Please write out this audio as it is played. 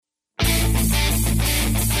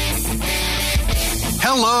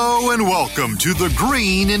Hello and welcome to the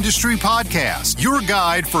Green Industry Podcast, your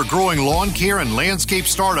guide for growing lawn care and landscape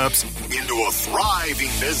startups into a thriving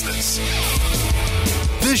business.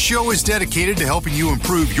 This show is dedicated to helping you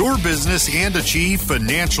improve your business and achieve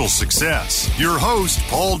financial success. Your host,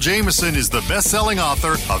 Paul Jameson, is the best-selling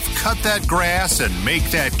author of Cut That Grass and Make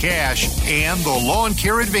That Cash and The Lawn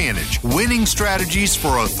Care Advantage, Winning Strategies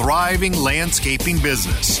for a Thriving Landscaping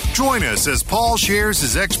Business. Join us as Paul shares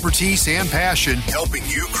his expertise and passion, helping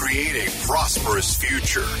you create a prosperous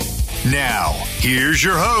future. Now, here's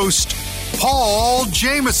your host, Paul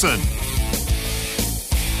Jameson.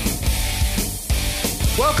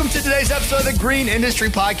 Welcome to today's episode of the Green Industry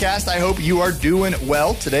Podcast. I hope you are doing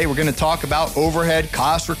well. Today, we're going to talk about overhead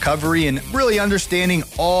cost recovery and really understanding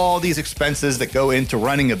all these expenses that go into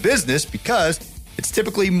running a business, because it's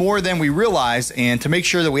typically more than we realize. And to make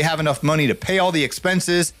sure that we have enough money to pay all the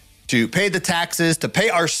expenses, to pay the taxes, to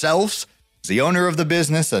pay ourselves as the owner of the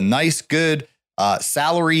business a nice, good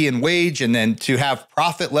salary and wage, and then to have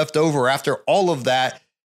profit left over after all of that,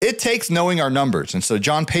 it takes knowing our numbers. And so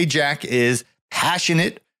John Pajak is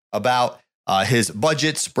passionate about his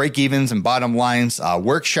budgets, break-evens, and bottom lines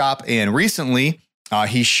workshop. And recently,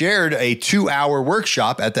 he shared a 2-hour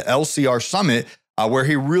workshop at the LCR Summit where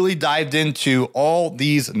he really dived into all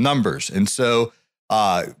these numbers. And so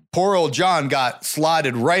poor old John got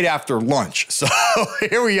slotted right after lunch. So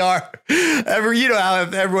here we are. You know how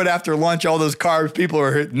everyone after lunch, all those carbs, people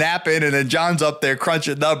are napping, and then John's up there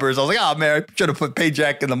crunching numbers. I was like, oh, man, I should have put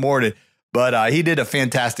Pajak in the morning. But he did a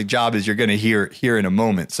fantastic job, as you're going to hear in a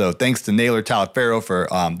moment. So thanks to Naylor Talaferro for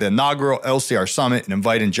the inaugural LCR Summit and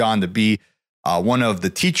inviting John to be one of the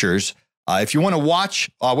teachers. If you want to watch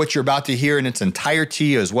what you're about to hear in its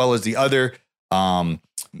entirety, as well as the other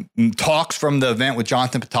talks from the event with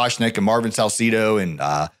Jonathan Potashnik and Marvin Salcido and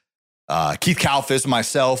Keith Kalfas and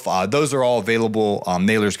myself, those are all available.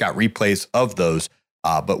 Naylor's got replays of those,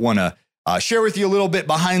 but want to share with you a little bit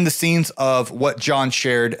behind the scenes of what John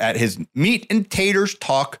shared at his meat and taters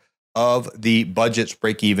talk of the budgets,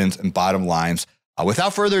 break-evens, and bottom lines.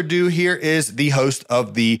 Without further ado, here is the host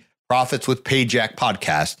of the Profits with Pajak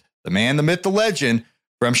podcast, the man, the myth, the legend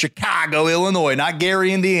from Chicago, Illinois, not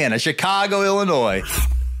Gary, Indiana, Chicago, Illinois.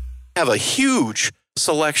 Have a huge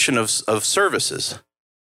selection of services.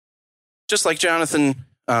 Just like Jonathan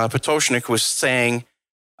Potashnik was saying,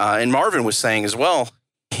 and Marvin was saying as well,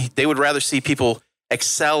 they would rather see people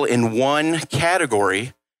excel in one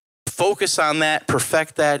category, focus on that,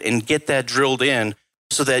 perfect that, and get that drilled in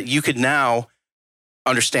so that you could now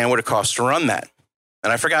understand what it costs to run that.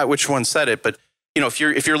 And I forgot which one said it, but you know, if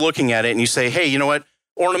you're looking at it and you say, hey, you know what,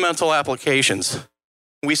 ornamental applications,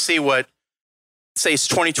 we see what, say it's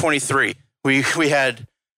 2023, we had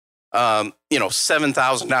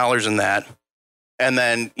 $7,000 in that. And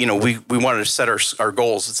then, you know, we wanted to set our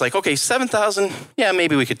goals. It's like, okay, 7,000, yeah,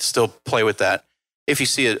 maybe we could still play with that if you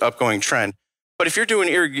see an upgoing trend. But if you're doing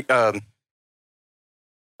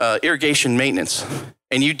irrigation maintenance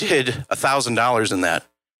and you did $1,000 in that,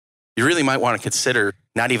 you really might want to consider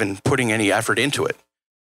not even putting any effort into it,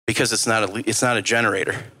 because it's not a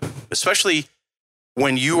generator. Especially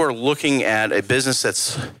when you are looking at a business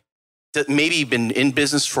that maybe been in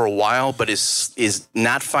business for a while, but is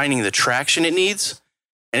not finding the traction it needs,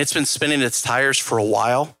 and it's been spinning its tires for a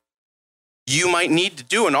while, you might need to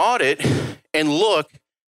do an audit and look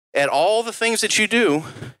at all the things that you do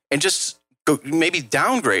and just go maybe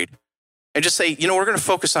downgrade and just say, you know, we're going to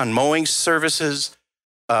focus on mowing services,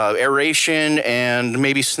 aeration, and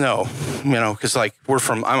maybe snow, you know, because like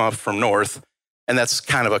I'm up from north, and that's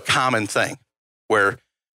kind of a common thing where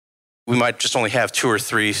we might just only have 2 or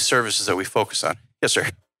 3 services that we focus on. Yes, sir.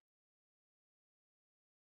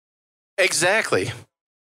 Exactly.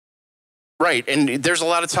 Right. And there's a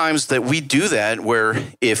lot of times that we do that where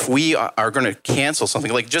if we are going to cancel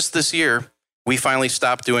something, like just this year, we finally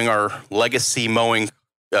stopped doing our legacy mowing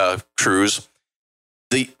crews.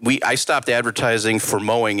 I stopped advertising for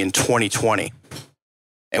mowing in 2020.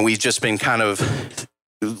 And we've just been kind of,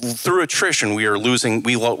 through attrition, we were losing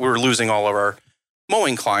all of our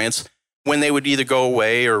mowing clients. When they would either go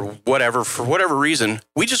away or whatever, for whatever reason,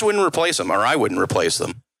 we just wouldn't replace them, or I wouldn't replace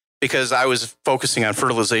them, because I was focusing on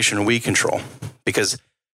fertilization and weed control. Because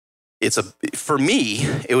for me,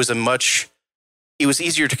 it was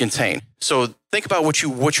easier to contain. So think about what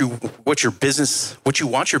you want your business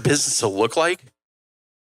to look like,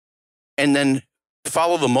 and then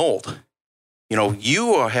follow the mold. You know,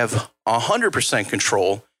 you have 100%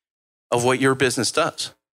 control of what your business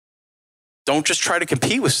does. Don't just try to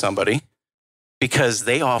compete with somebody because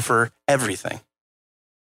they offer everything.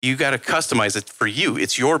 You got to customize it for you.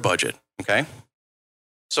 It's your budget, okay?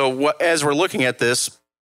 So as we're looking at this,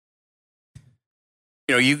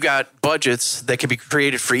 You got budgets that can be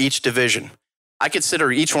created for each division. I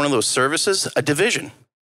consider each one of those services a division.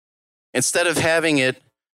 Instead of having it,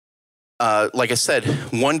 like I said,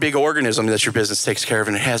 one big organism that your business takes care of,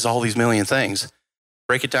 and it has all these million things,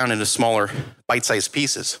 break it down into smaller bite-sized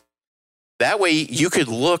pieces. That way you could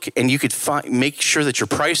look and you could make sure that your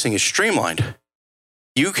pricing is streamlined.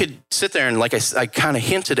 You could sit there and, like I kind of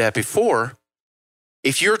hinted at before,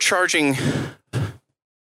 if you're charging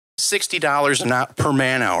 $60 per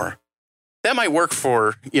man hour, that might work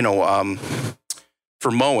for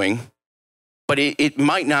mowing, but it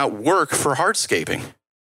might not work for hardscaping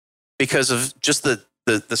because of just the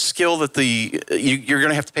skill that you're going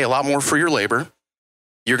to have to pay a lot more for your labor.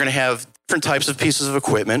 You're going to have different types of pieces of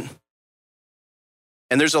equipment,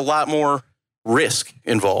 and there's a lot more risk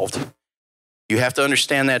involved. You have to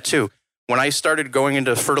understand that too. When I started going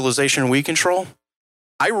into fertilization and weed control,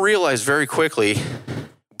 I realized very quickly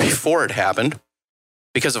before it happened,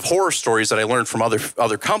 because of horror stories that I learned from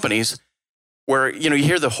other companies, where you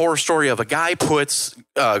hear the horror story of a guy puts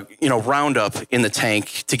Roundup in the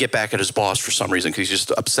tank to get back at his boss for some reason because he's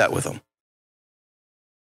just upset with him.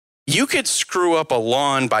 You could screw up a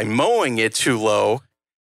lawn by mowing it too low,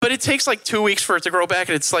 but it takes like 2 weeks for it to grow back,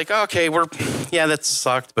 and it's like, okay, that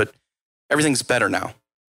sucked, but everything's better now.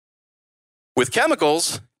 With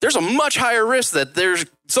chemicals, there's a much higher risk that there's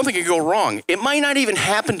something could go wrong. It might not even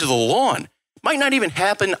happen to the lawn. It might not even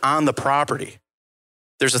happen on the property.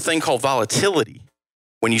 There's a thing called volatility.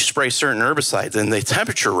 When you spray certain herbicides and the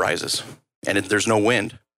temperature rises and there's no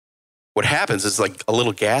wind, what happens is like a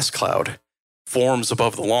little gas cloud forms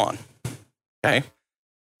above the lawn. Okay?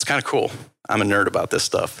 It's kind of cool. I'm a nerd about this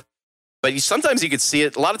stuff. But sometimes you can see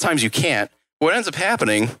it. A lot of times you can't. What ends up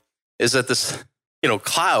happening is that this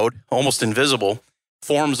cloud, almost invisible,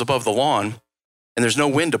 forms above the lawn, and there's no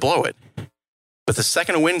wind to blow it. But the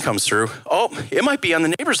second a wind comes through, it might be on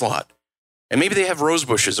the neighbor's lot. And maybe they have rose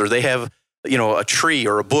bushes, or they have, a tree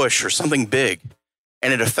or a bush or something big,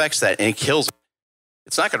 and it affects that and it kills it.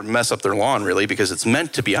 It's not going to mess up their lawn, really, because it's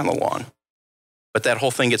meant to be on the lawn. But that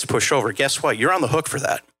whole thing gets pushed over. Guess what? You're on the hook for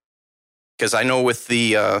that. Because I know with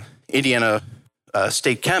the Indiana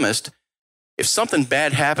state chemist, if something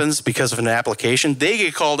bad happens because of an application, they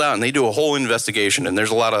get called out and they do a whole investigation. And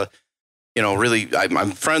there's a lot of, really,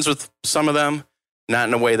 I'm friends with some of them, not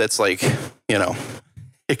in a way that's like,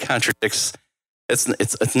 it contradicts.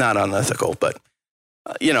 It's not unethical, but,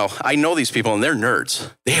 I know these people and they're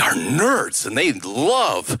nerds. They are nerds and they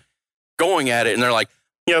love going at it. And they're like,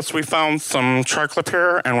 yes, we found some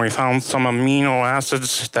triclopyr and we found some amino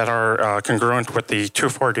acids that are congruent with the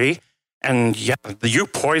 2,4-D. And yeah, you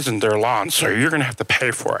poisoned their lawn, so you're going to have to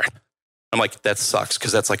pay for it. I'm like, that sucks,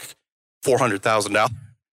 because that's like $400,000.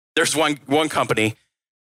 There's one company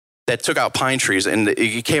that took out pine trees, and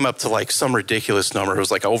it came up to like some ridiculous number. It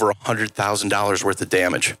was like over $100,000 worth of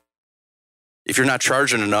damage. If you're not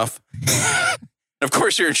charging enough, of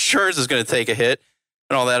course your insurance is going to take a hit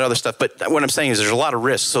and all that other stuff. But what I'm saying is there's a lot of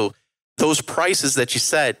risk. So those prices that you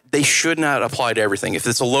set, they should not apply to everything. If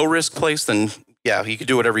it's a low risk place, then yeah, you can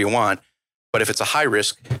do whatever you want. But if it's a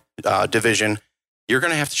high-risk division, you're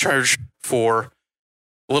going to have to charge for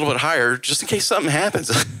a little bit higher just in case something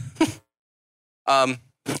happens.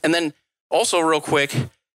 And then also real quick,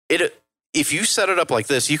 if you set it up like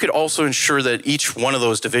this, you could also ensure that each one of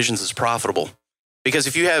those divisions is profitable. Because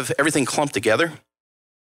if you have everything clumped together,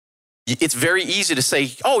 it's very easy to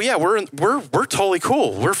say, oh, yeah, we're totally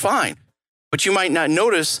cool. We're fine. But you might not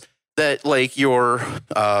notice that like your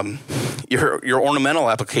ornamental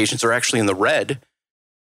applications are actually in the red,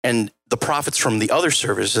 and the profits from the other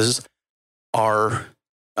services are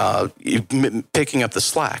picking up the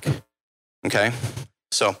slack. Okay,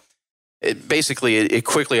 so it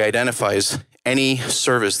quickly identifies any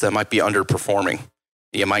service that might be underperforming.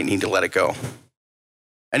 You might need to let it go.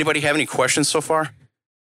 Anybody have any questions so far?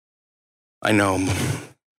 I know,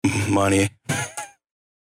 money.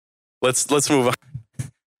 Let's move on.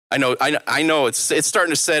 I know it's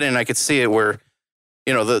starting to set in. I could see it where,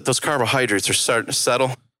 those carbohydrates are starting to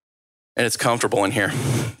settle and it's comfortable in here.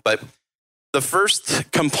 But the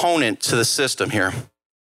first component to the system here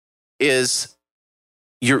is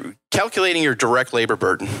you're calculating your direct labor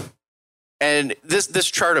burden. And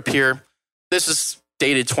this chart up here, this is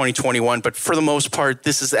dated 2021, but for the most part,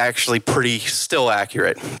 this is actually pretty still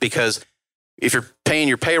accurate, because if you're paying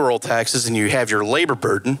your payroll taxes and you have your labor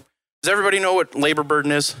burden, does everybody know what labor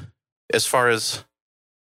burden is? As far as,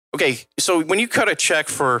 okay, so when you cut a check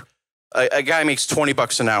for a guy makes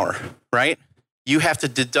 $20 an hour, right? You have to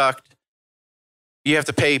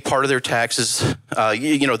pay part of their taxes.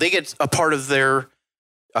 They get a part of their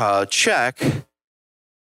check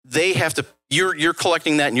they have to, you're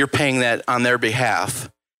collecting that and you're paying that on their behalf.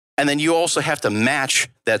 And then you also have to match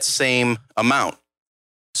that same amount.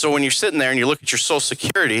 So when you're sitting there and you look at your Social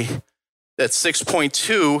Security, that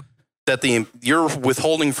 6.2 that you're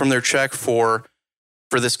withholding from their check for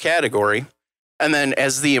this category. And then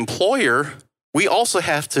as the employer, we also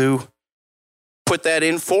have to put that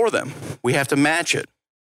in for them. We have to match it.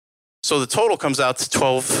 So the total comes out to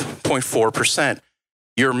 12.4%.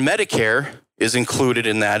 Your Medicare is included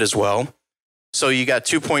in that as well. So you got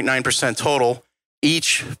 2.9% total.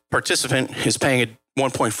 Each participant is paying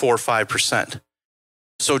 1.45%.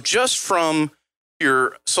 So just from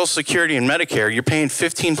your Social Security and Medicare, you're paying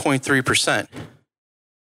 15.3%.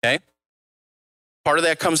 Okay? Part of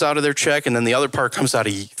that comes out of their check, and then the other part comes out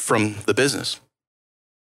from the business.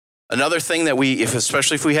 Another thing that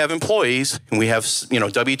especially if we have employees and we have,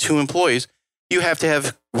 W-2 employees, you have to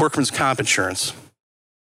have workman's comp insurance.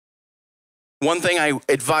 One thing I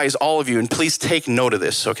advise all of you, and please take note of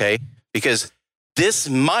this, okay? Because this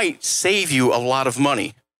might save you a lot of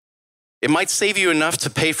money. It might save you enough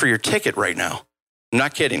to pay for your ticket right now. I'm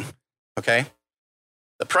not kidding, okay?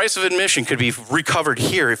 The price of admission could be recovered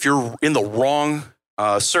here if you're in the wrong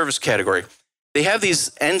service category. They have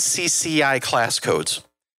these NCCI class codes.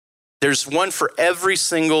 There's one for every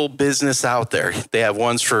single business out there. They have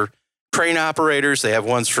ones for crane operators. They have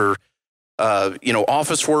ones for,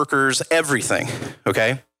 office workers, everything,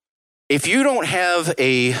 okay? If you don't have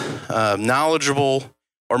a knowledgeable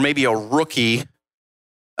or maybe a rookie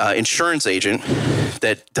insurance agent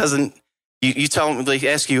that doesn't, you tell them, they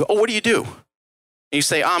ask you, oh, what do you do? And you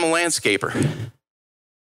say, I'm a landscaper.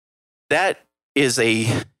 That is a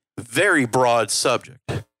very broad subject.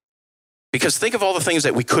 Because think of all the things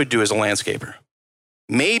that we could do as a landscaper.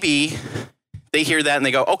 Maybe they hear that and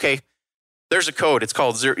they go, okay, there's a code. It's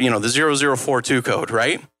called, the 0042 code,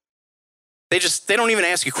 right? They don't even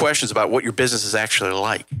ask you questions about what your business is actually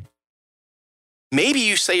like. Maybe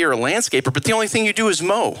you say you're a landscaper, but the only thing you do is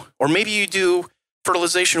mow. Or maybe you do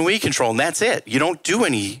fertilization and weed control, and that's it. You don't do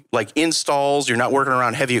any installs. You're not working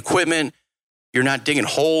around heavy equipment. You're not digging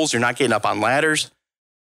holes. You're not getting up on ladders.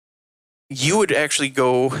 You would actually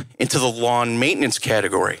go into the lawn maintenance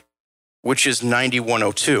category, which is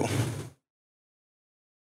 9102.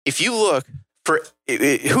 If you look for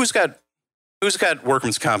who's got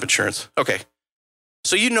workman's comp insurance, okay,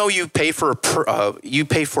 so you pay for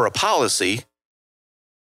a policy,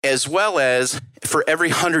 as well as for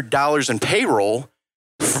every $100 in payroll,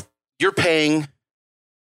 you're paying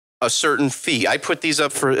a certain fee. I put these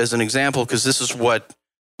up as an example because this is what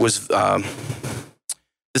was.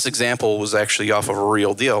 This example was actually off of a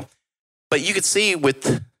real deal. But you could see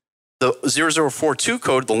with the 0042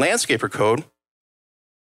 code, the landscaper code,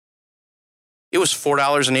 it was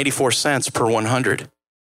 $4.84 per 100.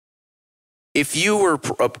 If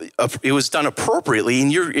it was done appropriately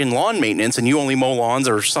and you're in lawn maintenance and you only mow lawns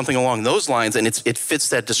or something along those lines and it fits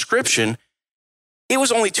that description, it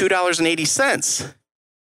was only $2.80.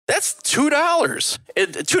 That's $2.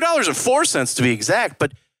 $2.04 to be exact,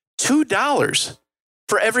 but $2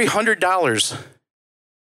 for every $100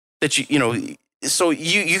 that so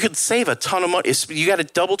you could save a ton of money. You got to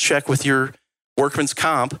double check with your workman's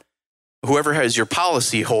comp, whoever has your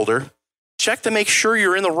policy holder, check to make sure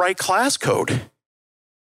you're in the right class code.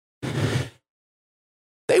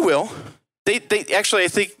 They will. They actually, I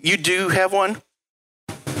think you do have one.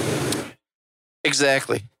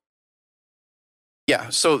 Exactly. Yeah.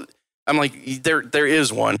 So I'm like, there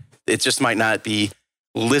is one. It just might not be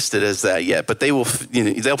listed as that yet, but they'll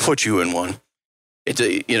put you in one.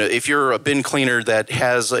 If you're a bin cleaner that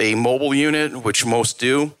has a mobile unit, which most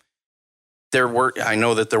do, I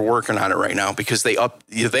know that they're working on it right now because they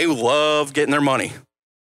love getting their money,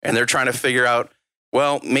 and they're trying to figure out,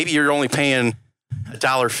 well, maybe you're only paying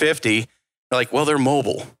 $1.50. They're like, well, they're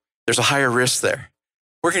mobile. There's a higher risk there.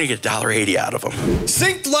 We're going to get $1.80 out of them.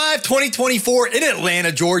 Synced Live 2024 in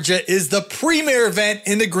Atlanta, Georgia is the premier event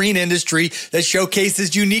in the green industry that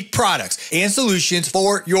showcases unique products and solutions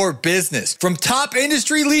for your business. From top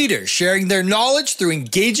industry leaders sharing their knowledge through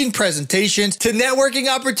engaging presentations to networking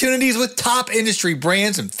opportunities with top industry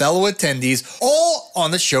brands and fellow attendees, all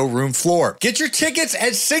on the showroom floor. Get your tickets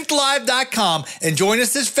at syncedlive.com and join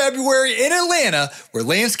us this February in Atlanta, where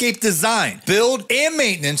landscape design, build, and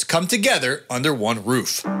maintenance come together under one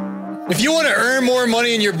roof. If you want to earn more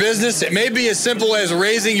money in your business, it may be as simple as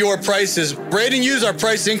raising your prices. Braden used our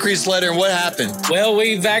price increase letter, and what happened? Well,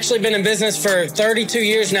 we've actually been in business for 32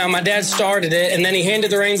 years now. My dad started it, and then he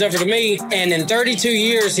handed the reins over to me. And in 32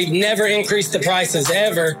 years, he'd never increased the prices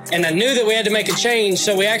ever. And I knew that we had to make a change,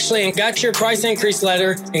 so we actually got your price increase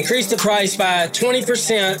letter, increased the price by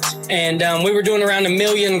 20%, and we were doing around $1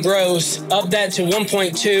 million gross, up that to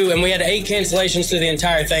 1.2, and we had 8 cancellations through the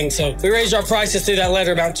entire thing. So we raised our prices through that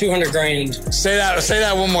letter about $200,000. Say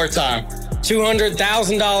that one more time.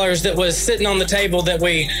 $200,000 that was sitting on the table that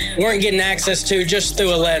we weren't getting access to just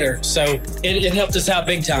through a letter. So it helped us out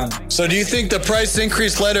big time. So do you think the price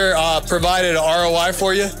increase letter provided an ROI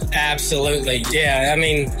for you? Absolutely. Yeah. I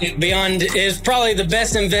mean, it's probably the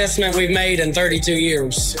best investment we've made in 32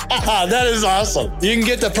 years. That is awesome. You can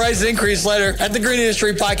get the price increase letter at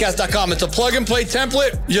thegreenindustrypodcast.com. It's a plug and play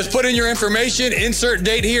template. You just put in your information, insert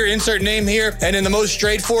date here, insert name here, and in the most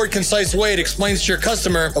straightforward, concise way, it explains to your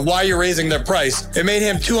customer why you're raising their price. It made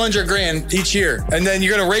him $200,000 each year, and then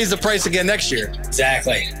you're going to raise the price again next year.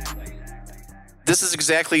 Exactly. This is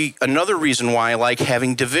exactly another reason why I like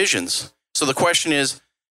having divisions. So the question is,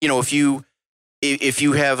 if you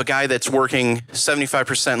have a guy that's working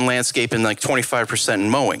 75% in landscape and like 25% in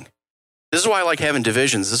mowing, this is why I like having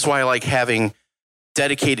divisions. This is why I like having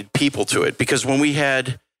dedicated people to it. Because when we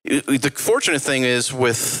had, the fortunate thing is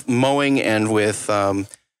with mowing and with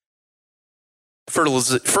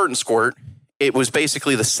Fert and Squirt, it was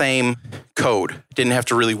basically the same code. Didn't have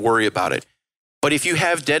to really worry about it. But if you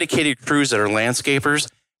have dedicated crews that are landscapers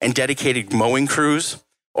and dedicated mowing crews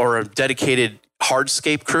or a dedicated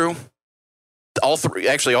hardscape crew, all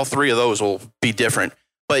three of those will be different.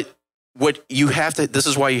 But this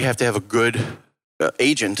is why you have to have a good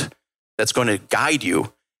agent that's going to guide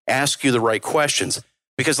you, ask you the right questions.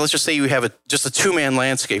 Because let's just say you have just a 2-man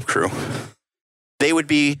landscape crew. They would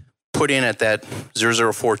be put in at that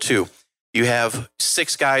 0042. You have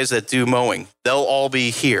 6 guys that do mowing. They'll all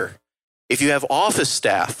be here. If you have office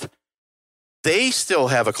staff, they still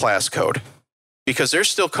have a class code because they're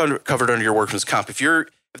still covered under your workman's comp. If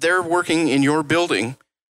they're working in your building,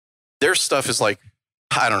 their stuff is like,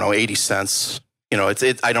 I don't know, 80 cents.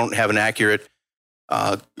 I don't have an accurate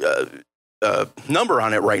number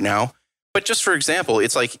on it right now. But just for example,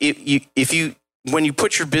 it's like when you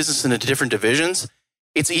put your business into different divisions,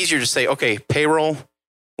 it's easier to say, okay, payroll,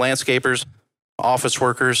 landscapers, office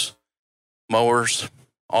workers, mowers,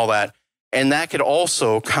 all that. And that could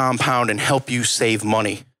also compound and help you save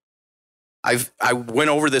money. I went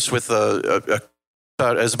over this with it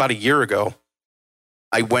was about a year ago.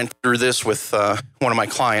 I went through this with one of my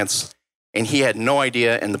clients, and he had no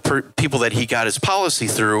idea. And the people that he got his policy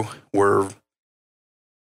through were,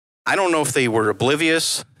 I don't know if they were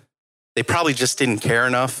oblivious. They probably just didn't care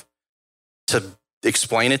enough to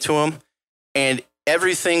explain it to him. And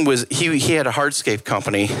everything was, he had a hardscape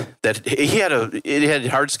company that it had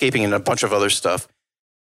hardscaping and a bunch of other stuff.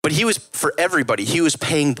 But for everybody, he was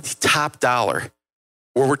paying top dollar,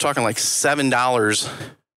 where we're talking like $7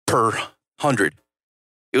 per 100.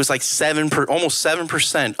 It was like almost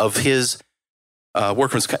 7% of his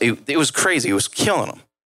workman's. It was crazy. It was killing him.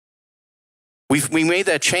 We made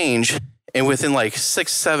that change, and within like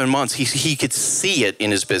 6-7 months, he could see it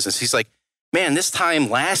in his business. He's like, man, this time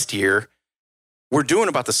last year, we're doing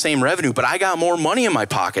about the same revenue, but I got more money in my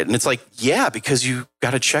pocket. And it's like, yeah, because you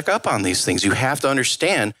got to check up on these things. You have to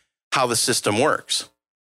understand how the system works.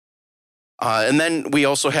 And then we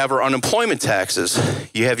also have our unemployment taxes.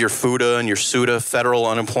 You have your FUTA and your SUTA, Federal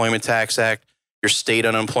Unemployment Tax Act, your State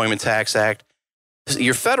Unemployment Tax Act.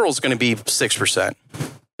 Your federal is going to be 6%.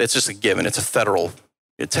 It's just a given. It's a federal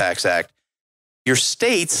tax act. Your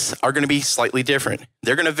states are going to be slightly different.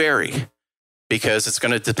 They're going to vary, because it's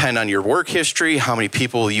going to depend on your work history, how many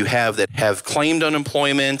people you have that have claimed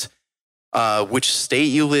unemployment, which state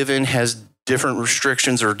you live in has different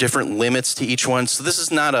restrictions or different limits to each one. So this is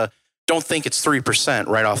not don't think it's 3%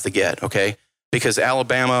 right off the get, okay? Because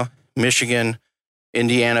Alabama, Michigan,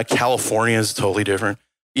 Indiana, California is totally different,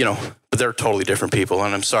 but they're totally different people.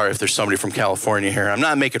 And I'm sorry if there's somebody from California here. I'm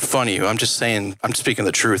not making fun of you. I'm just saying, I'm speaking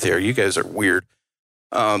the truth here. You guys are weird.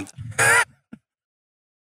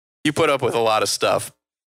 You put up with a lot of stuff.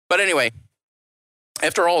 But anyway,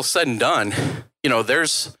 after all is said and done,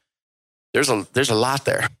 there's a lot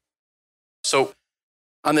there. So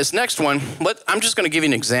on this next one, I'm just going to give you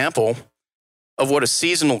an example of what a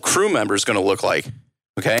seasonal crew member is going to look like.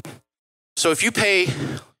 Okay. So if you pay,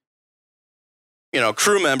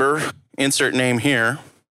 crew member, insert name here,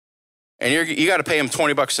 and you got to pay him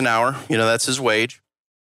 $20 an hour. That's his wage.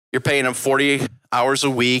 You're paying him 40 hours a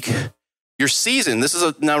week. Your season,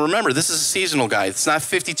 now remember, this is a seasonal guide. It's not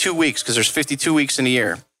 52 weeks because there's 52 weeks in a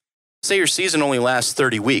year. Say your season only lasts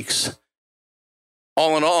 30 weeks.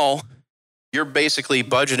 All in all, you're basically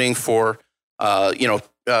budgeting for,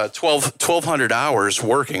 1,200 hours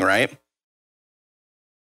working, right?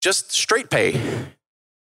 Just straight pay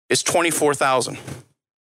is $24,000.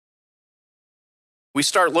 We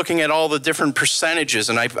start looking at all the different percentages,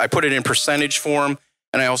 and I put it in percentage form,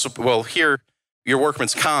 and I also, here, your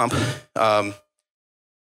workman's comp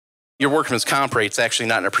rate's actually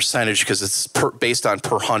not in a percentage because it's based on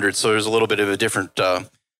per 100, so there's a little bit of a different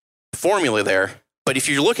formula there. But if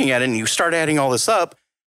you're looking at it and you start adding all this up,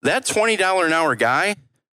 that $20 an hour guy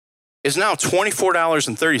is now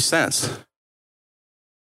 $24.30.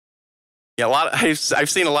 Yeah, I've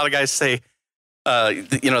seen a lot of guys say,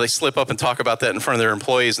 they slip up and talk about that in front of their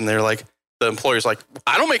employees, and they're like, the employer's like,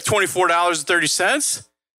 I don't make $24.30.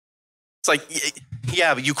 It's like,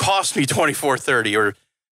 yeah, but you cost me $24.30, or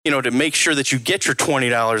to make sure that you get your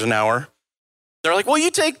 $20 an hour. They're like, well,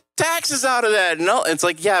 you take taxes out of that. No, it's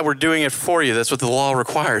like, yeah, we're doing it for you. That's what the law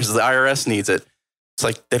requires. The IRS needs it. It's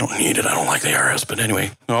like, they don't need it. I don't like the IRS. But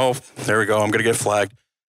anyway, there we go. I'm going to get flagged.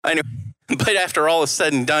 Anyway, but after all is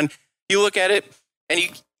said and done, you look at it, and you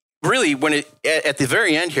really, at the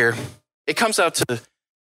very end here, it comes out to,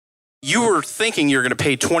 you were thinking you're going to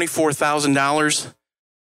pay $24,000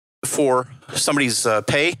 for somebody's their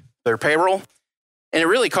payroll, and it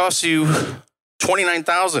really costs you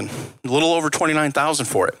 $29,000, a little over $29,000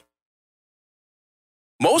 for it.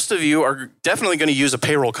 Most of you are definitely going to use a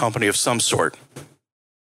payroll company of some sort.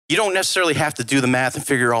 You don't necessarily have to do the math and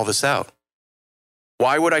figure all this out.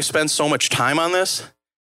 Why would I spend so much time on this?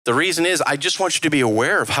 The reason is I just want you to be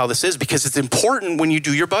aware of how this is, because it's important when you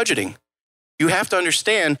do your budgeting. You have to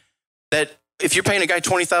understand that if you're paying a guy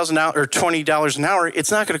 $20 an hour,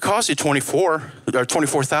 it's not going to cost you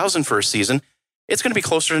 $24,000 for a season. It's going to be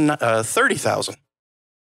closer to $30,000.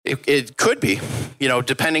 It could be,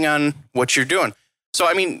 depending on what you're doing. So,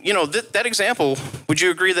 I mean, that example, would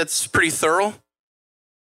you agree that's pretty thorough?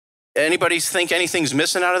 Anybody think anything's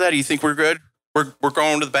missing out of that? Do you think we're good? We're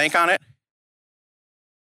going to the bank on it?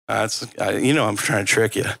 I'm trying to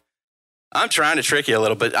trick you. I'm trying to trick you a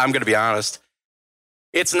little bit. I'm going to be honest.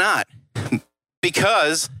 It's not.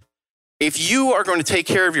 Because if you are going to take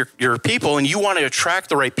care of your people and you want to attract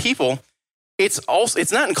the right people, it's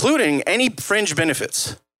not including any fringe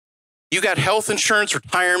benefits. You got health insurance,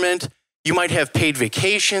 retirement. You might have paid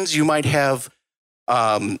vacations. You might have,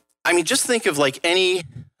 just think of like any,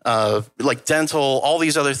 like dental, all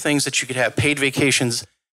these other things that you could have, paid vacations,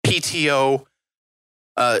 PTO.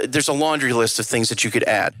 There's a laundry list of things that you could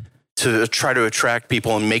add to try to attract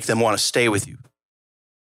people and make them want to stay with you.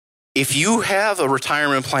 If you have a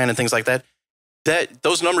retirement plan and things like that,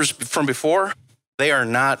 those numbers from before, they are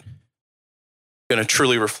not going to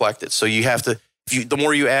truly reflect it. So you have to, the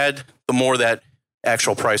more you add, the more that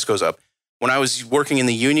actual price goes up. When I was working in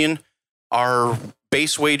the union, our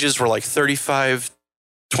base wages were like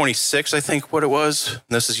 $35.26, I think what it was. And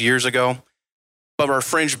this is years ago. But our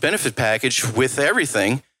fringe benefit package with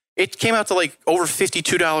everything, it came out to like over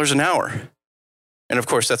 $52 an hour. And of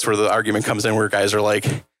course, that's where the argument comes in, where guys are like,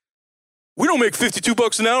 we don't make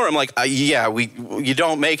 $52 an hour. I'm like, you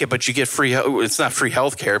don't make it, but you get free. It's not free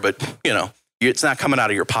health care, but it's not coming out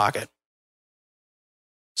of your pocket.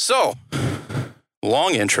 So,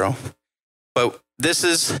 long intro, but this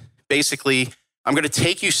is basically, I'm going to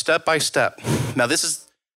take you step by step. Now there's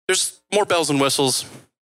more bells and whistles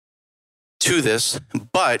to this,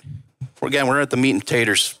 but again, we're at the meat and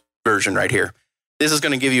potatoes version right here. This is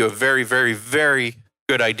going to give you a very, very, very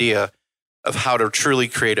good idea of how to truly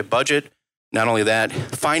create a budget. Not only that,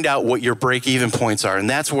 find out what your break-even points are. And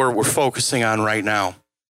that's where we're focusing on right now.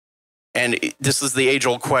 And this is the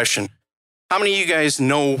age-old question. How many of you guys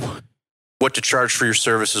know what to charge for your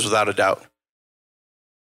services without a doubt?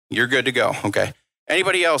 You're good to go. Okay.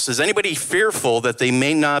 Anybody else? Is anybody fearful that they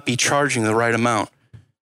may not be charging the right amount?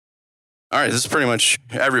 All right, this is pretty much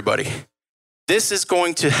everybody. This is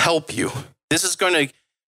going to help you. This is going to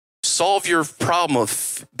solve your problem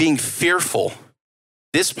of being fearful.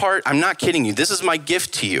 This part, I'm not kidding you. This is my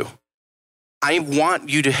gift to you. I want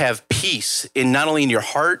you to have peace in not only in your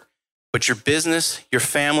heart, but your business, your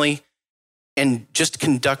family, and just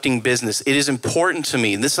conducting business. It is important to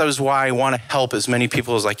me. This is why I want to help as many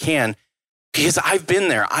people as I can, because I've been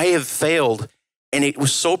there. I have failed, and it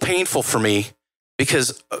was so painful for me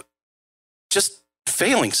because just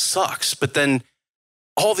failing sucks. But then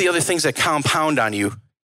all the other things that compound on you,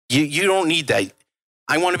 you don't need that.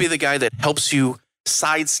 I want to be the guy that helps you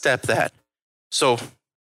sidestep that. So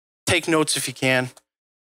take notes if you can.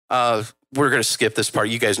 we're going to skip this part.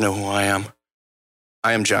 You guys know who I am.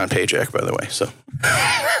 I am John Pajak, by the way. So,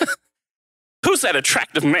 who's that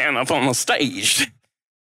attractive man up on the stage?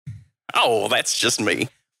 Oh, that's just me.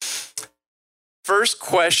 First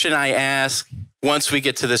question I ask once we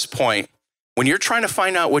get to this point, when you're trying to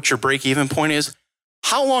find out what your break-even point is,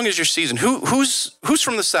 how long is your season? Who's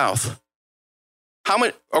from the South? How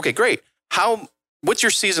much? Okay, great. What's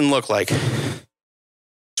your season look like?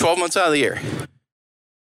 12 months out of the year.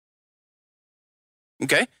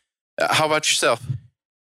 Okay. How about yourself?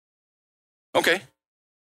 Okay.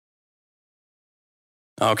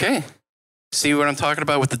 Okay. See what I'm talking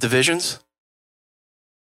about with the divisions?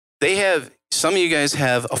 Some of you guys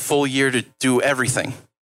have a full year to do everything.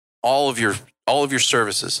 All of your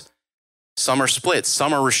services. Some are split.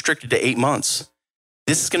 Some are restricted to 8 months.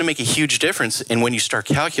 This is going to make a huge difference in when you start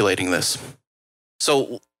calculating this.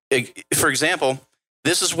 So, for example,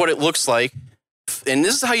 this is what it looks like. And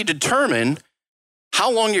this is how you determine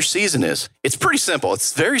how long your season is. It's pretty simple.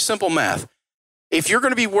 It's very simple math. If you're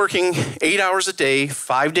going to be working 8 hours a day,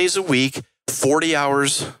 5 days a week, 40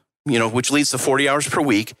 hours, which leads to 40 hours per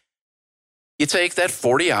week, you take that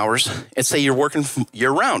 40 hours and say you're working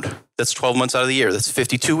year round. That's 12 months out of the year. That's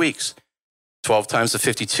 52 weeks. 12 times the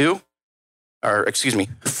 52,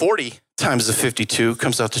 40 times the 52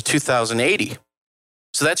 comes out to 2,080.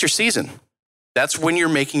 So that's your season. That's when you're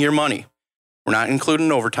making your money. We're not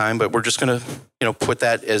including overtime, but we're just going to, put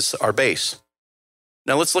that as our base.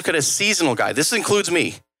 Now let's look at a seasonal guy. This includes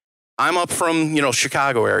me. I'm up from,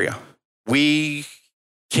 Chicago area. We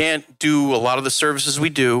can't do a lot of the services we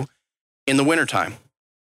do in the wintertime.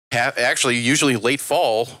 Actually, usually late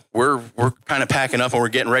fall, we're kind of packing up and we're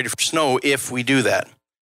getting ready for snow if we do that.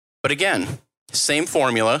 But again, same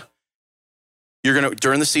formula.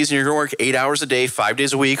 During the season, you're going to work 8 hours a day, 5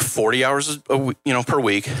 days a week, 40 hours per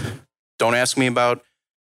week. Don't ask me about,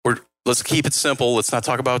 let's keep it simple. Let's not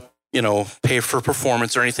talk about, pay for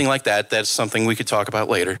performance or anything like that. That's something we could talk about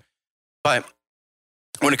later. But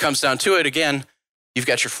when it comes down to it, again, you've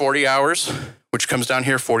got your 40 hours, which comes down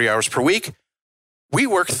here, 40 hours per week. We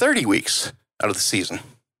work 30 weeks out of the season.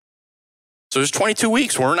 So there's 22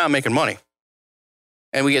 weeks where we're not making money.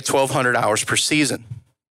 And we get 1,200 hours per season.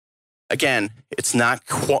 Again, it's not,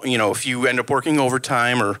 if you end up working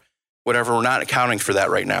overtime or whatever, we're not accounting for that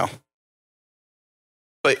right now.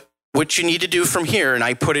 But what you need to do from here, and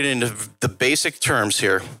I put it into the basic terms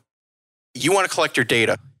here, you want to collect your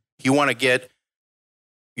data. You want to get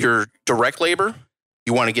your direct labor.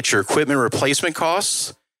 You want to get your equipment replacement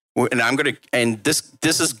costs. And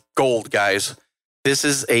this is gold, guys. This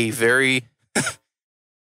is I'm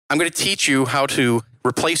going to teach you how to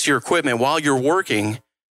replace your equipment while you're working.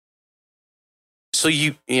 So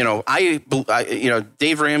Dave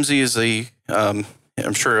Ramsey is I'm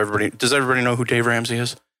sure does everybody know who Dave Ramsey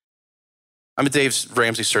is? I'm a Dave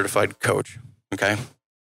Ramsey certified coach. Okay.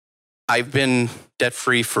 I've been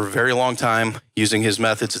debt-free for a very long time using his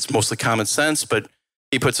methods. It's mostly common sense, but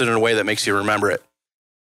he puts it in a way that makes you remember it.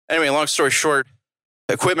 Anyway, long story short,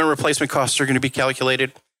 equipment replacement costs are going to be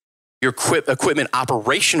calculated. Your equipment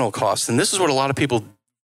operational costs, and this is what a lot of people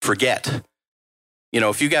forget.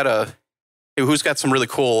 If you got who's got some really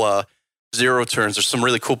cool zero turns or some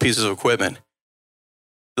really cool pieces of equipment?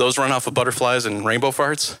 Those run off of butterflies and rainbow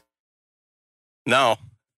farts? No.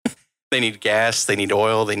 They need gas, they need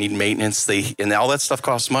oil, they need maintenance, and all that stuff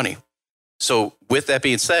costs money. So with that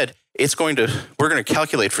being said, we're going to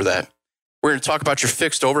calculate for that. We're going to talk about your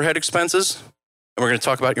fixed overhead expenses, and we're going to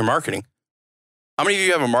talk about your marketing. How many of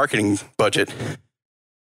you have a marketing budget?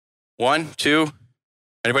 1, 2,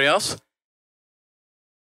 anybody else?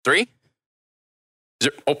 3?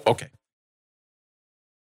 0? Oh, okay.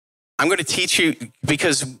 I'm going to teach you,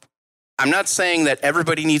 because I'm not saying that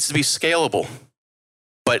everybody needs to be scalable,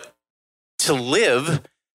 but to live,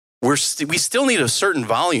 we still need a certain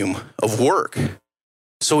volume of work.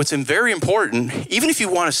 So it's very important, even if you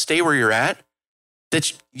want to stay where you're at,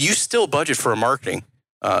 that you still budget for a marketing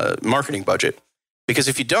budget. Because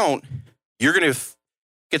if you don't, you're going to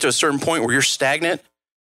get to a certain point where you're stagnant,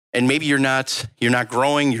 and maybe you're not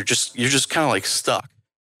growing. You're just kind of like stuck.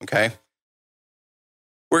 Okay.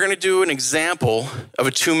 We're going to do an example of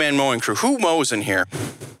a 2-man mowing crew. Who mows in here?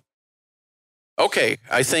 Okay,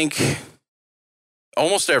 I think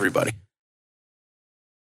almost everybody.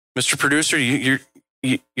 Mr. Producer, you're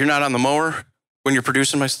not on the mower when you're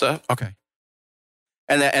producing my stuff? Okay.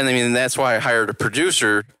 And that's why I hired a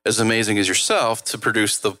producer as amazing as yourself to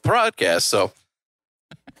produce the podcast. So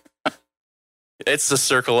it's the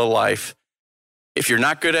circle of life. If you're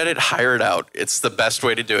not good at it, hire it out. It's the best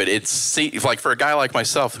way to do it. It's like for a guy like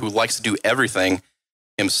myself who likes to do everything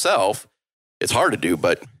himself, it's hard to do,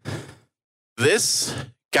 but This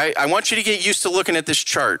guy, I want you to get used to looking at this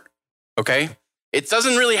chart, okay? It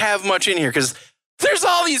doesn't really have much in here because there's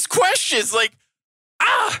all these questions like,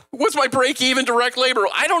 what's my break-even direct labor?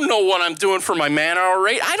 I don't know what I'm doing for my man-hour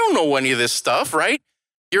rate. I don't know any of this stuff, right?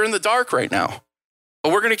 You're in the dark right now.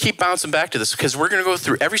 But we're going to keep bouncing back to this because we're going to go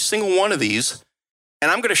through every single one of these, and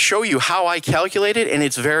I'm going to show you how I calculate it, and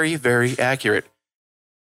it's very, very accurate.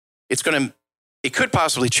 It could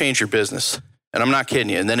possibly change your business, and I'm not kidding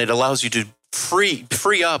you. And then it allows you to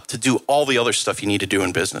free up to do all the other stuff you need to do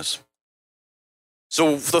in business.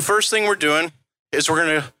 So the first thing we're doing is we're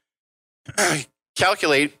going to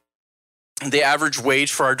calculate the average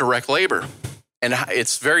wage for our direct labor. And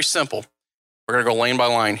it's very simple. We're going to go line by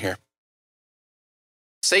line here.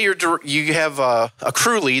 Say you have a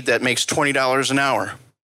crew lead that makes $20 an hour.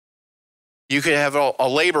 You could have a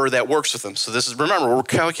laborer that works with them. So remember, we're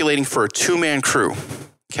calculating for a 2-man crew,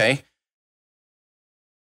 okay?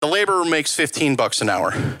 The laborer makes $15 an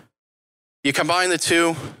hour. You combine the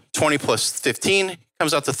two, 20 plus 15,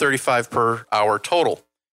 comes out to 35 per hour total.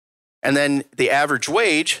 And then the average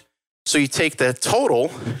wage, so you take that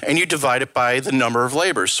total and you divide it by the number of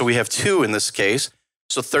laborers. So we have 2 in this case.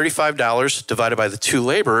 So $35 divided by the 2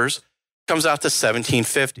 laborers comes out to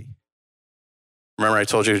 $17.50. Remember I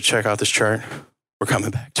told you to check out this chart? We're coming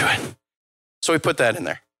back to it. So we put that in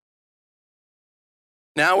there.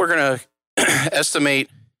 Now we're going to estimate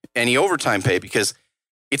any overtime pay because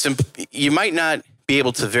you might not be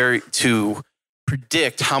able to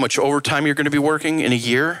predict how much overtime you're going to be working in a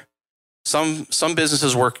year. Some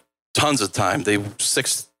businesses work tons of time. They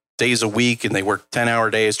 6 days a week and they work 10-hour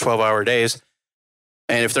days, 12-hour days.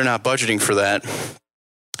 And if they're not budgeting for that,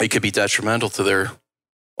 it could be detrimental to their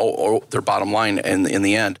bottom line in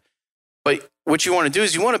the end. But what you want to do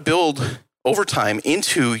is you want to build overtime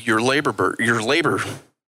into your labor.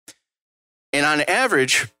 And on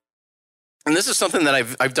average, and this is something that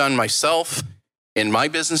I've done myself in my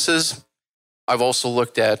businesses. I've also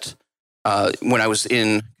looked at when I was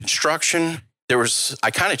in construction.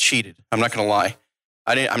 I kind of cheated. I'm not going to lie.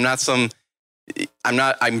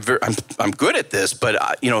 I'm good at this,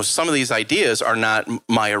 but some of these ideas are not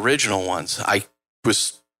my original ones. I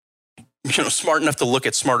was, smart enough to look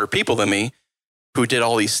at smarter people than me who did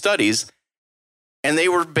all these studies, and they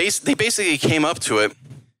basically came up to it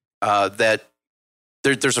that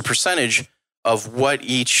there's a percentage of what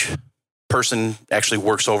each person actually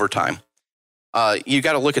works overtime. You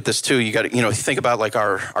got to look at this too. You got to, think about like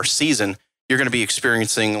our season. You're going to be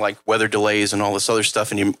experiencing like weather delays and all this other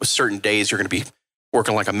stuff. And certain days you're going to be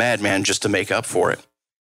working like a madman just to make up for it.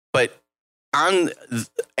 But on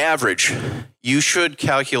average, you should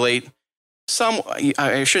calculate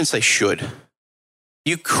I shouldn't say should.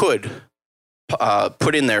 You could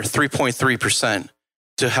put in there 3.3%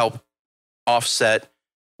 to help offset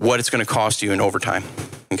what it's going to cost you in overtime.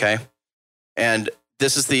 Okay. And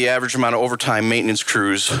this is the average amount of overtime maintenance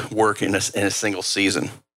crews work in a single season.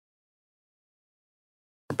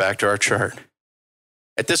 We're back to our chart.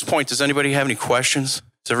 At this point, does anybody have any questions?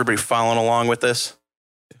 Is everybody following along with this?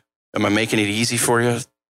 Am I making it easy for you?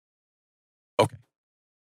 Okay.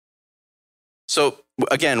 So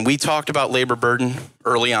again, we talked about labor burden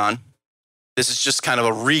early on. This is just kind of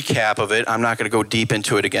a recap of it. I'm not going to go deep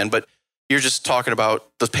into it again, but you're just talking about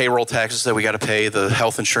the payroll taxes that we got to pay, the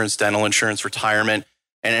health insurance, dental insurance, retirement,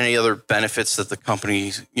 and any other benefits that the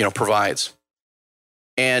company, provides.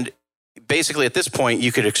 And basically at this point,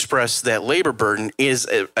 you could express that labor burden as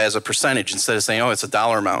a percentage instead of saying, it's a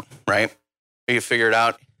dollar amount, right? You can figure it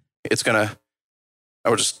out. I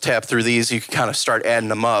would just tap through these. You can kind of start adding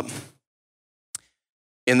them up.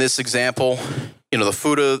 In this example, the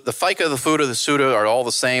FUTA, the FICA, the FUTA, the SUTA are all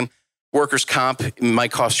the same. Workers' comp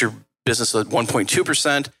might cost your business at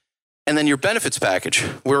 1.2%. And then your benefits package.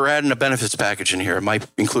 We're adding a benefits package in here. It might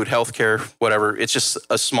include healthcare, whatever. It's just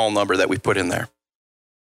a small number that we put in there.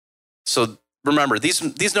 So remember,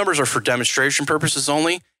 these numbers are for demonstration purposes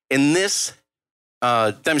only. In this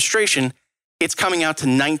demonstration, it's coming out to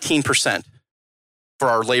 19% for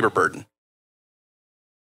our labor burden.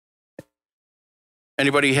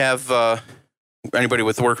 Anybody have anybody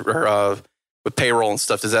with work or with payroll and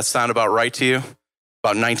stuff? Does that sound about right to you?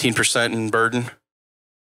 About 19% in burden?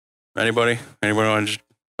 Anybody? Anybody want to?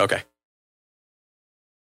 Okay.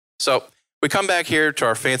 So we come back here to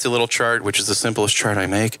our fancy little chart, which is the simplest chart I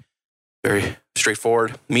make. Very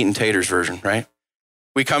straightforward, meat and taters version, right?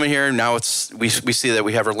 We come in here and now we see that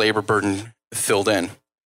we have our labor burden filled in.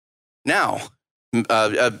 Now,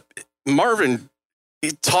 Marvin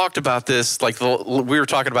talked about this like we were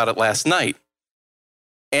talking about it last night.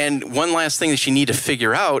 And one last thing that you need to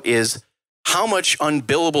figure out is how much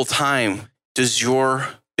unbillable time does your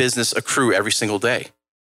business accrue every single day.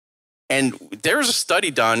 And there's a study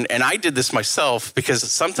done, and I did this myself because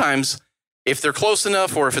sometimes if they're close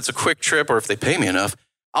enough or if it's a quick trip or if they pay me enough,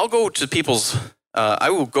 I will go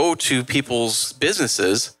to people's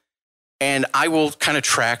businesses and I will kind of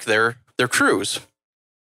track their crews.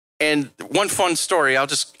 And one fun story, I'll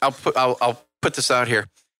put this out here.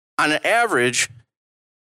 On an average,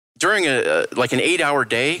 during an 8-hour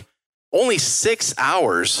day, only 6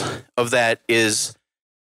 hours of that is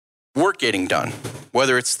work getting done.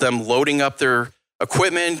 Whether it's them loading up their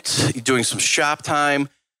equipment, doing some shop time,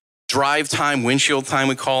 drive time, windshield time,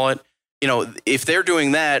 we call it. You know, if they're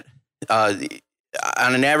doing that on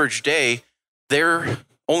an average day, they're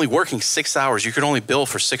only working 6 hours. You can only bill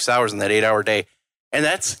for 6 hours in that 8-hour day. And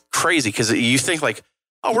that's crazy because you think like,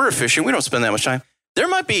 oh, we're efficient. We don't spend that much time. There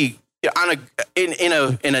might be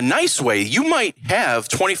in a nice way, you might have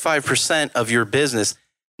 25% of your business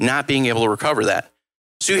not being able to recover that.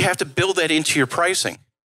 So you have to build that into your pricing.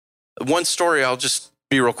 One story, I'll just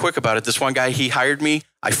be real quick about it. This one guy, he hired me.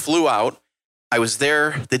 I flew out. I was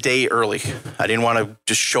there the day early. I didn't want to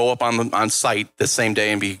just show up on site the same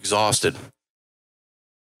day and be exhausted.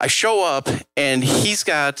 I show up and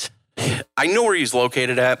I know where he's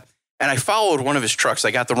located at, and I followed one of his trucks. I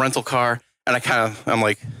got the rental car, and I'm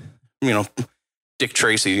like, Dick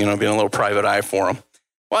Tracy, being a little private eye for him.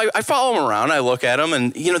 Well, I follow him around. I look at him,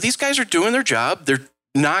 and, these guys are doing their job. They're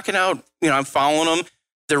knocking out, I'm following them.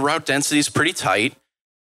 Their route density is pretty tight,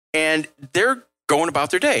 and they're going about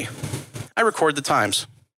their day. I record the times.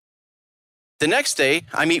 The next day,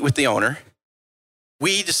 I meet with the owner.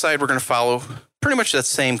 We decide we're going to follow pretty much that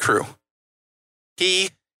same crew.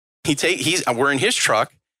 We're in his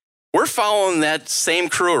truck. We're following that same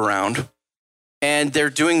crew around, and they're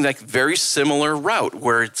doing like very similar route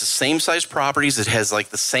where it's the same size properties. It has like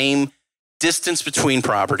the same distance between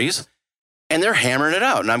properties, and they're hammering it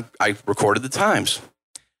out. And I recorded the times.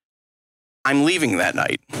 I'm leaving that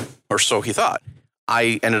night, or so he thought.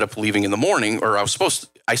 I ended up leaving in the morning, or I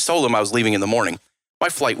told him I was leaving in the morning. My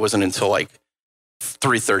flight wasn't until like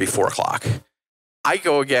 3:30, 4 o'clock. I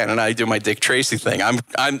go again and I do my Dick Tracy thing.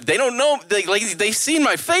 They don't know, they've seen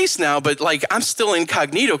my face now, but like I'm still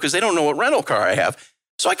incognito because they don't know what rental car I have.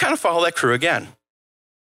 So I kind of follow that crew again.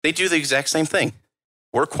 They do the exact same thing.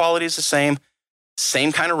 Work quality is the same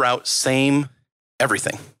kind of route, same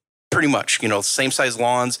everything, pretty much. Same size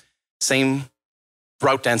lawns, same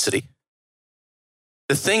route density.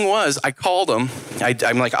 The thing was, I called him.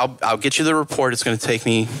 I'm like, I'll get you the report. It's going to take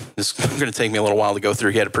me a little while to go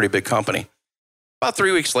through. He had a pretty big company. About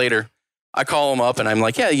 3 weeks later, I call him up and I'm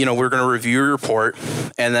like, yeah, we're going to review your report.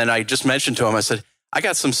 And then I just mentioned to him, I said, I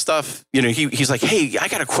got some stuff. He's like, hey, I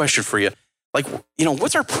got a question for you. Like,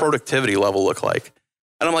 what's our productivity level look like?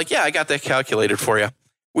 And I'm like, yeah, I got that calculated for you.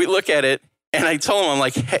 We look at it and I told him, I'm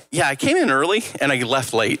like, hey, yeah, I came in early and I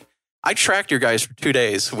left late. I tracked your guys for 2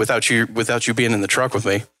 days without you being in the truck with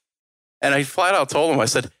me. And I flat out told him, I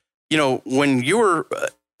said, when we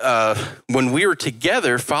were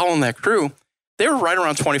together following that crew, they were right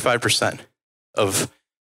around 25% of,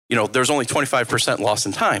 there's only 25% lost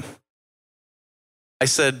in time. I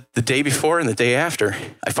said the day before and the day after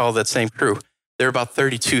I followed that same crew, they're about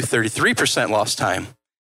 33% lost time.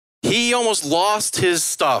 He almost lost his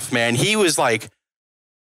stuff, man. He was like,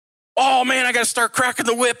 oh man, I got to start cracking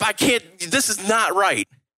the whip. This is not right.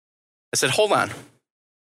 I said, hold on.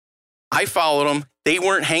 I followed them. They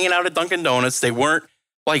weren't hanging out at Dunkin' Donuts. They weren't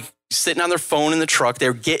like sitting on their phone in the truck.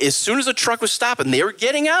 As soon as the truck was stopping, they were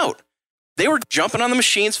getting out. They were jumping on the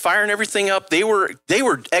machines, firing everything up. They were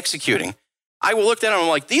executing. I looked at him, I'm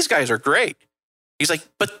like, these guys are great. He's like,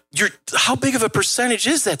 but how big of a percentage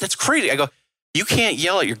is that? That's crazy. I go, you can't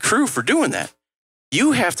yell at your crew for doing that.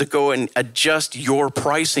 You have to go and adjust your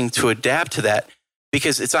pricing to adapt to that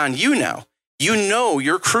because it's on you now.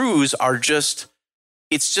 Your crews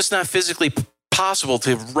it's just not physically possible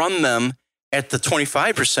to run them at the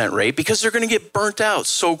 25% rate because they're going to get burnt out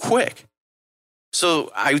so quick.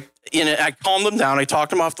 So I calmed him down. I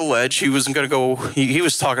talked him off the ledge. He wasn't going to go. He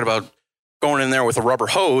was talking about going in there with a rubber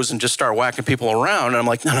hose and just start whacking people around. And I'm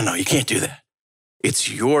like, no, you can't do that.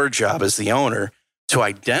 It's your job as the owner to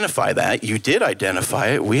identify that. You did identify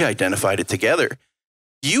it. We identified it together.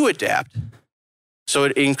 You adapt. So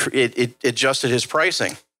it adjusted his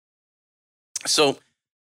pricing. So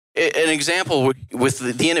an example with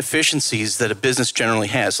the inefficiencies that a business generally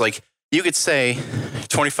has, like you could say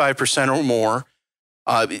 25% or more.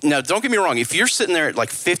 Now, don't get me wrong. If you're sitting there at like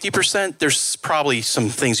 50%, there's probably some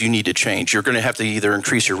things you need to change. You're going to have to either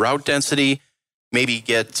increase your route density, maybe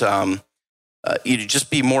get you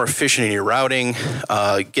just be more efficient in your routing,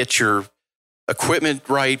 get your equipment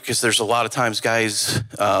right, because there's a lot of times guys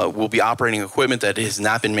will be operating equipment that has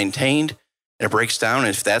not been maintained and it breaks down. And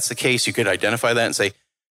if that's the case, you could identify that and say,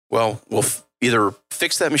 well, we'll either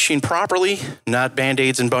fix that machine properly, not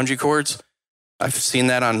Band-Aids and bungee cords. I've seen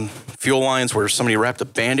that on fuel lines where somebody wrapped a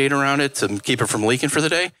Band-Aid around it to keep it from leaking for the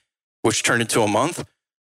day, which turned into a month.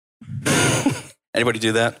 Anybody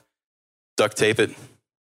do that? Duct tape it.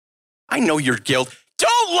 I know you're guilty.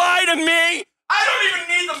 Don't lie to me. I don't even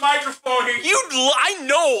need the microphone here. I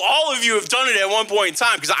know all of you have done it at one point in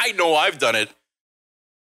time because I know I've done it.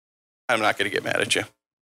 I'm not going to get mad at you.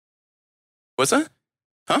 What's that?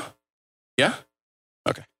 Huh? Yeah?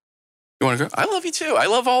 Okay. You want to go? I love you too. I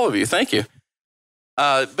love all of you. Thank you.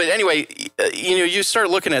 But anyway, you start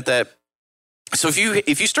looking at that. So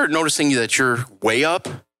if you start noticing that you're way up,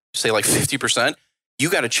 say like 50%, you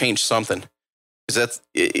got to change something. Because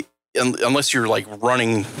unless you're like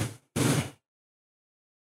running.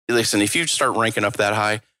 Listen, if you start ranking up that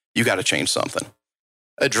high, you got to change something.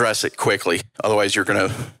 Address it quickly. Otherwise, you're going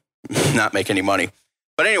to not make any money.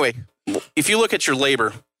 But anyway, if you look at your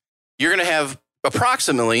labor, you're going to have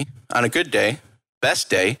approximately, on a good day, best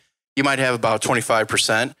day, you might have about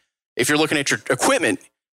 25%. If you're looking at your equipment,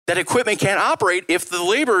 that equipment can't operate if the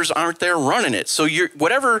laborers aren't there running it. So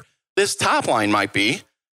whatever this top line might be,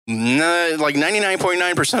 like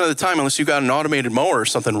 99.9% of the time, unless you got an automated mower or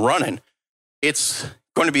something running, it's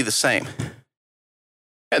going to be the same.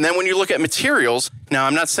 And then when you look at materials, now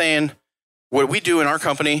I'm not saying what we do in our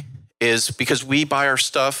company is because we buy our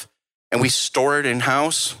stuff and we store it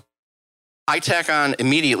in-house, I tack on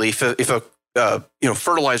immediately if a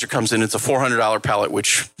fertilizer comes in, it's a $400 pallet,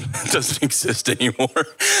 which doesn't exist anymore.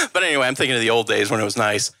 But anyway, I'm thinking of the old days when it was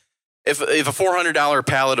nice. If a $400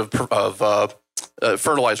 pallet of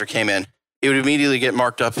fertilizer came in, it would immediately get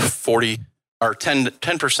marked up 40 or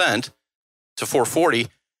 10% to $440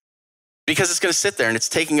 because it's going to sit there and it's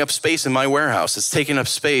taking up space in my warehouse. It's taking up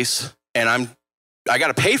space, and I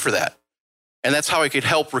got to pay for that. And that's how I could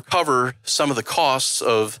help recover some of the costs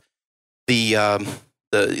of the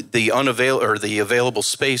available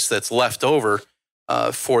space that's left over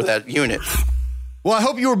for that unit. Well, I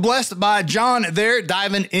hope you were blessed by John there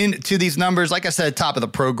diving into these numbers. Like I said, top of the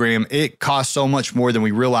program, it costs so much more than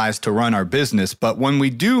we realize to run our business. But when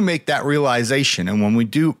we do make that realization and when we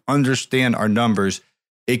do understand our numbers,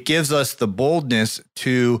 it gives us the boldness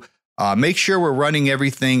to make sure we're running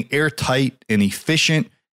everything airtight and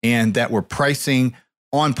efficient and that we're pricing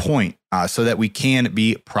on point so that we can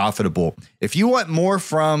be profitable. If you want more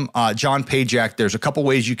from John Pajak, there's a couple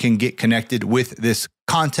ways you can get connected with this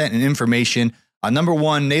content and information. Number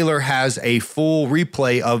one, Naylor has a full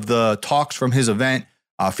replay of the talks from his event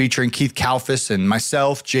featuring Keith Kalfas and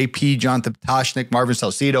myself, JP, Jonathan Patoshnik, Marvin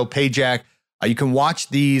Salcido, Pajak. You can watch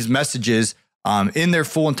these messages in their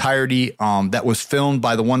full entirety that was filmed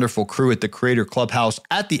by the wonderful crew at the Creator Clubhouse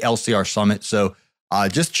at the LCR Summit. So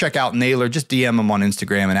just check out Naylor, just DM him on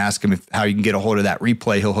Instagram and ask him how you can get a hold of that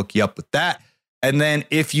replay. He'll hook you up with that. And then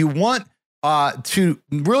if you want to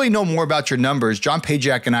really know more about your numbers, John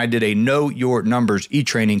Pajak and I did a Know Your Numbers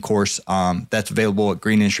e-training course that's available at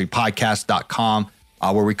greenindustrypodcast.com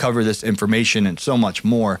where we cover this information and so much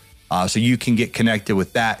more. So you can get connected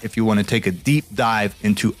with that if you want to take a deep dive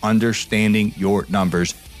into understanding your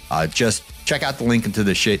numbers. Just check out the link into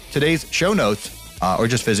today's show notes or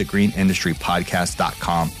just visit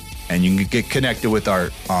greenindustrypodcast.com and you can get connected with our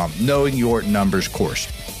Knowing Your Numbers course.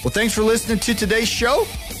 Well, thanks for listening to today's show.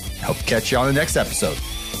 Hope to catch you on the next episode.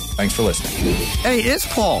 Thanks for listening. Hey, it's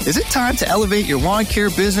Paul. Is it time to elevate your lawn care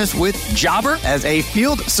business with Jobber? As a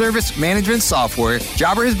field service management software,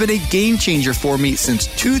 Jobber has been a game changer for me since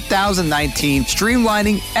 2019,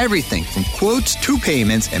 streamlining everything from quotes to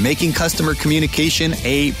payments and making customer communication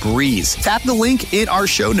a breeze. Tap the link in our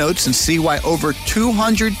show notes and see why over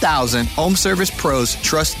 200,000 home service pros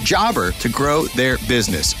trust Jobber to grow their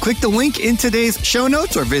business. Click the link in today's show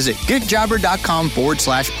notes or visit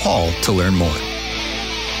getjobber.com/Paul to learn more.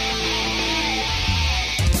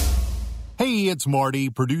 Hey, it's Marty,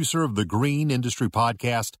 producer of the Green Industry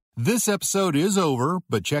Podcast. This episode is over,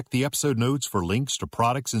 but check the episode notes for links to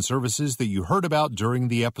products and services that you heard about during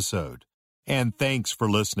the episode. And thanks for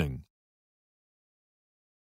listening.